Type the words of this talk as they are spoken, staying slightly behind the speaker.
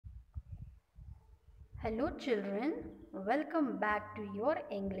Hello children, welcome back to your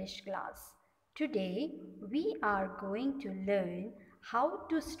English class. Today we are going to learn how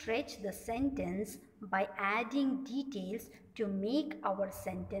to stretch the sentence by adding details to make our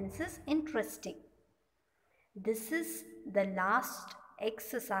sentences interesting. This is the last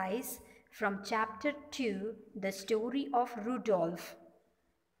exercise from chapter 2, The Story of Rudolph.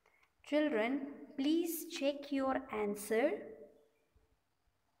 Children, please check your answer.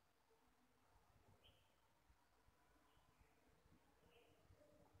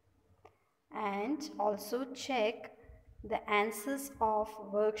 And also check the answers of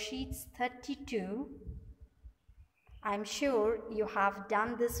worksheets 32. I'm sure you have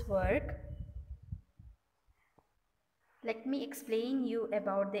done this work. Let me explain you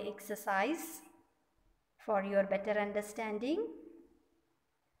about the exercise for your better understanding.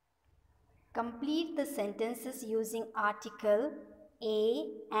 Complete the sentences using article a,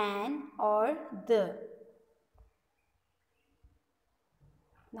 an or the.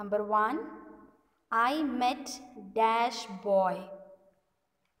 Number 1. I met dash boy.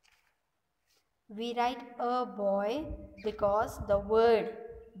 We write a boy because the word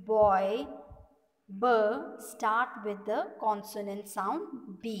boy, b, start with the consonant sound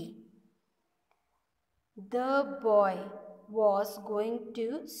b. The boy was going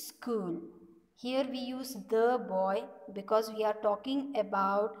to school. Here we use the boy because we are talking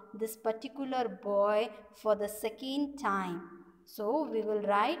about this particular boy for the second time. So we will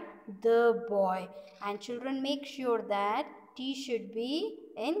write the boy, and children, make sure that T should be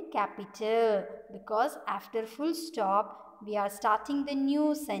in capital because after full stop we are starting the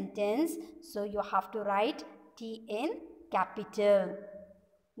new sentence, so you have to write T in capital.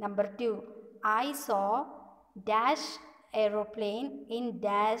 Number 2. I saw dash aeroplane in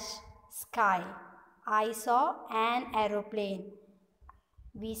dash sky. I saw an aeroplane.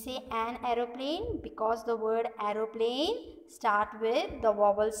 We say an aeroplane because the word aeroplane start with the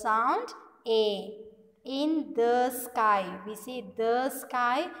vowel sound A. In the sky. We say the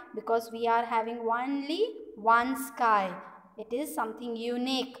sky because we are having only one sky. It is something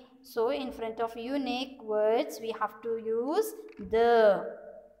unique. So in front of unique words we have to use the.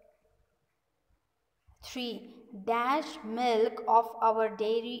 3. Dash milk of our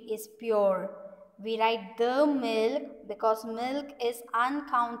dairy is pure. We write the milk because milk is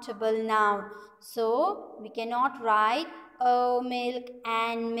uncountable noun. So we cannot write a milk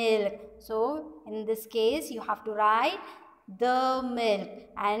and milk. So in this case you have to write the milk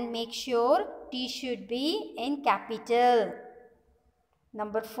and make sure T should be in capital.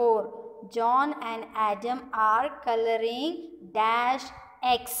 Number 4. John and Adam are coloring dash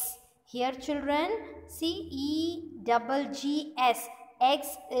X. Here children, see E-double-G-S.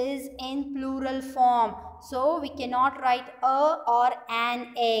 X is in plural form. So we cannot write a or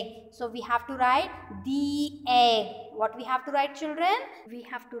an egg. So we have to write the egg. What we have to write children? We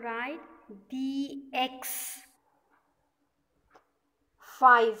have to write the X.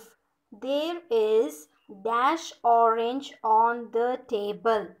 5. There is dash orange on the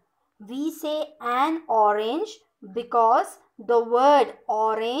table. We say an orange because the word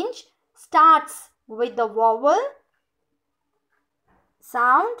orange starts with the vowel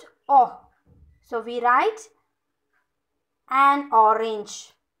sound O. So we write an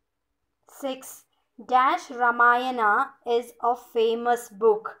orange. 6. Dash Ramayana is a famous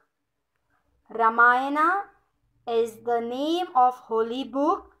book. Ramayana is the name of holy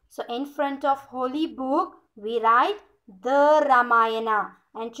book. So in front of holy book we write the Ramayana.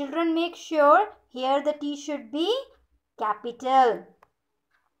 And children, make sure here the T should be capital.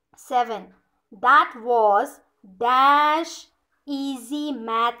 7. That was dash easy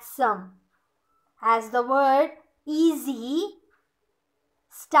math sum. As the word easy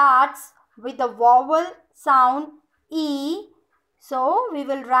starts with the vowel sound E, so we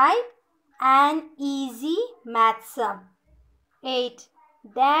will write an easy math sum. 8.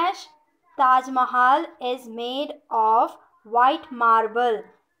 Dash Taj Mahal is made of white marble.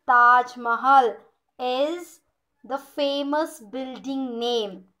 Taj Mahal is the famous building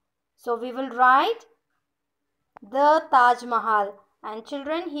name. So we will write the Taj Mahal. And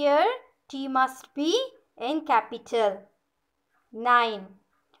children, here T must be in capital. 9.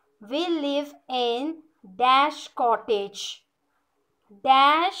 We live in dash cottage.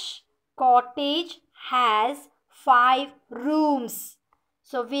 Dash cottage has 5 rooms.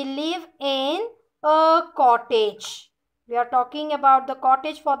 So we live in a cottage. We are talking about the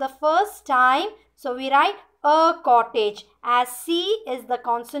cottage for the first time. So we write a cottage. As C is the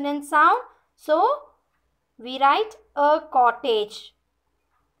consonant sound, so we write a cottage.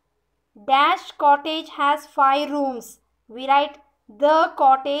 Dash cottage has 5 rooms. We write the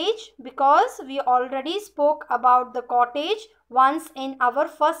cottage, because we already spoke about the cottage once in our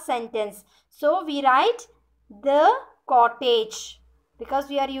first sentence. So we write the cottage because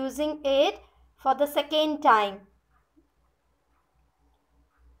we are using it for the second time.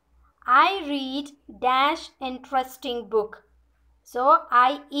 I read dash interesting book. So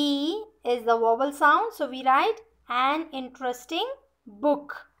IE is the vowel sound. So we write an interesting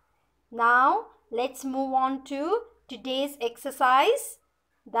book. Now let's move on to today's exercise,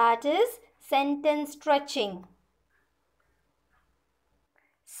 that is sentence stretching.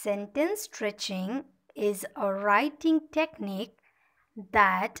 Sentence stretching is a writing technique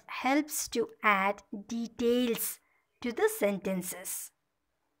that helps to add details to the sentences.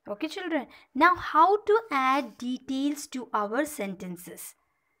 Okay, children. Now, how to add details to our sentences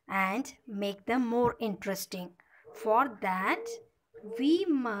and make them more interesting? For that, we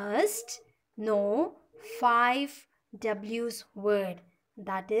must know 5 W's word.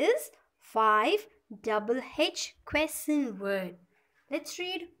 That is 5 double H question word. Let's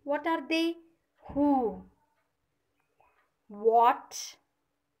read. What are they? Who, what,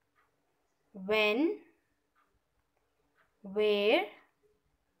 when, where,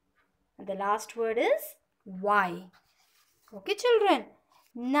 and the last word is why. Okay, children.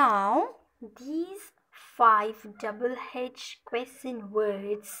 Now, these 5 double H question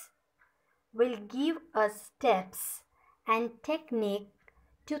words will give us steps and technique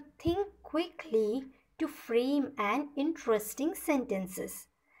to think quickly to frame an interesting sentences.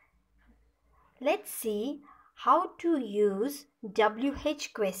 Let's see how to use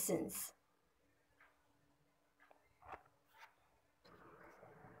WH questions.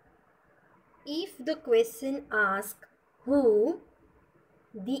 If the question asks who,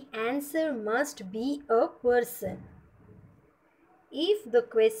 the answer must be a person. If the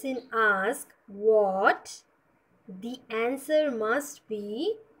question asks what, the answer must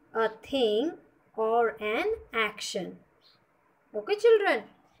be a thing or an action. Okay, children?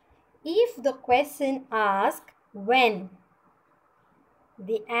 If the question asks when,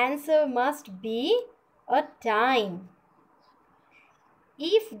 the answer must be a time.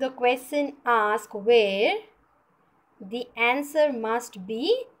 If the question asks where, the answer must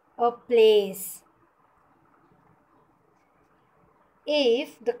be a place.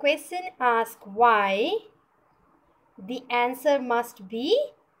 If the question asks why, the answer must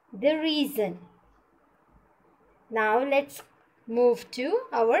be the reason. Now let's move to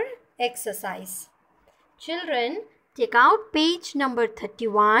our exercise. Children, take out page number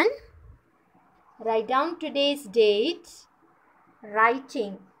 31. Write down today's date.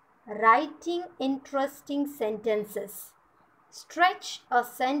 Writing interesting sentences. Stretch a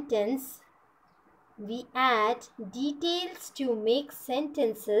sentence. We add details to make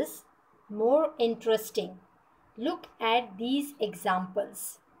sentences more interesting. Look at these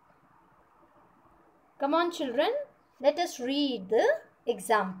examples. Come on, children, let us read the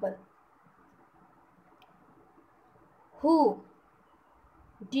example. Who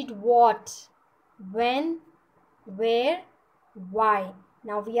did what, when, where, why.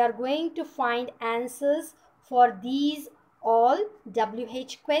 Now we are going to find answers for these all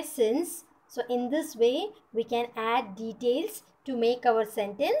WH questions. So in this way, we can add details to make our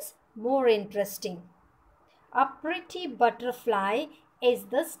sentence more interesting. A pretty butterfly is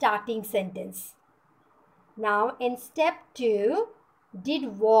the starting sentence. Now in step 2,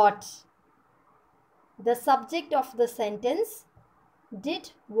 did what? The subject of the sentence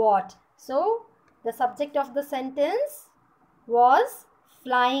did what? So the subject of the sentence was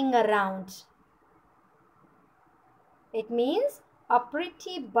flying around. It means a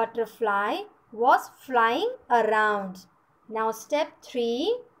pretty butterfly was flying around. Now step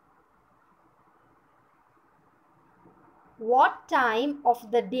 3. What time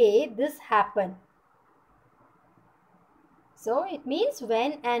of the day this happened? So it means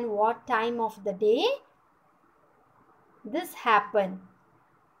when and what time of the day this happened.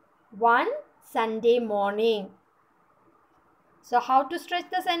 One Sunday morning. So how to stretch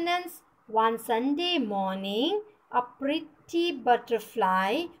the sentence? One Sunday morning, a pretty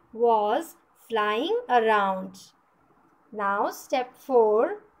butterfly was flying around. Now step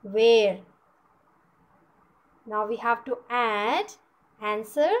 4, where? Now we have to add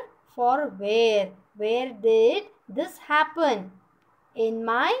answer for where. Where did this happen? In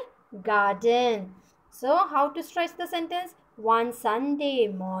my garden. So how to stretch the sentence? One Sunday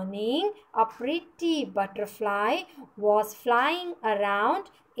morning, a pretty butterfly was flying around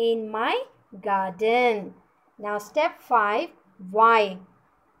in my garden. Now step 5, why?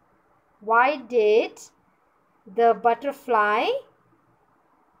 Why did the butterfly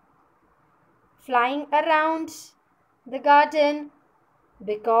flying around the garden?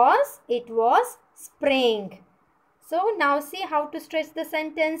 because it was spring. So now see how to stretch the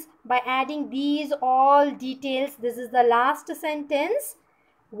sentence by adding these all details. This is the last sentence.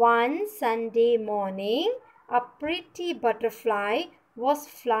 One Sunday morning, a pretty butterfly was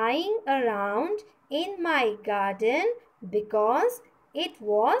flying around in my garden because it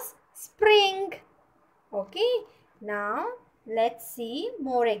was spring. Okay, now let's see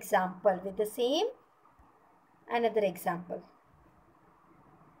more example with the same another example.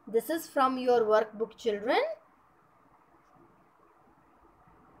 This is from your workbook, children.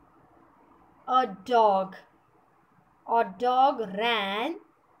 A dog ran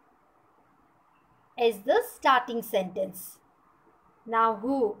is the starting sentence. Now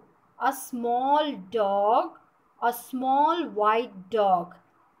who? A small dog, a small white dog.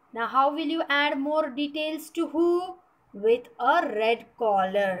 Now how will you add more details to who? With a red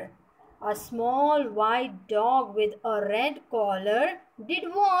collar. A small white dog with a red collar did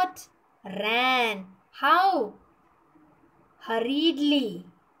what? Ran. How? Hurriedly.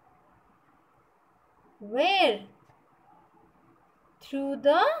 Where? Through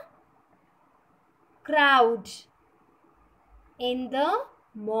the crowd in the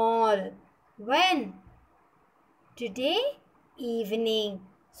mall. When? Today evening.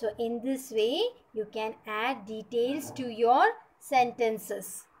 So in this way you can add details to your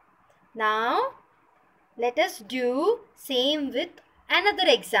sentences. Now let us do same with another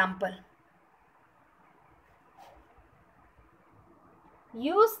example.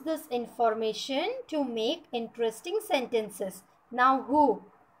 Use this information to make interesting sentences. Now who?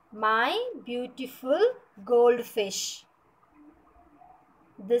 My beautiful goldfish.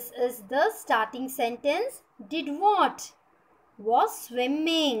 This is the starting sentence. Did what? Was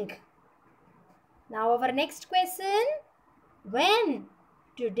swimming. Now our next question. When?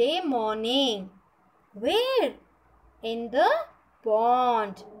 Today morning. Where? In the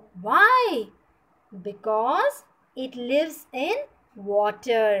pond. Why? Because it lives in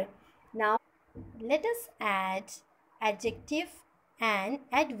water. Now let us add adjective and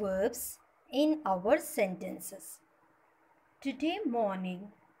adverbs in our sentences. Today morning,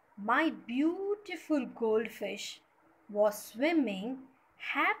 my beautiful goldfish was swimming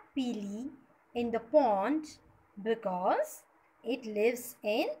happily in the pond because it lives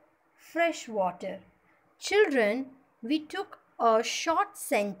in fresh water. Children, we took a short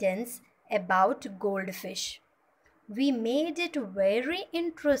sentence about goldfish. We made it very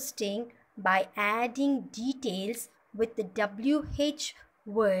interesting by adding details with the WH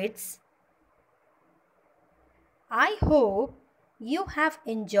words. I hope you have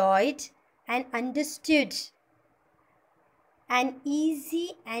enjoyed and understood an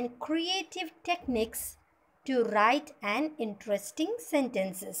easy and creative techniques to write an interesting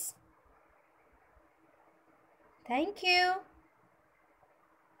sentences. Thank you.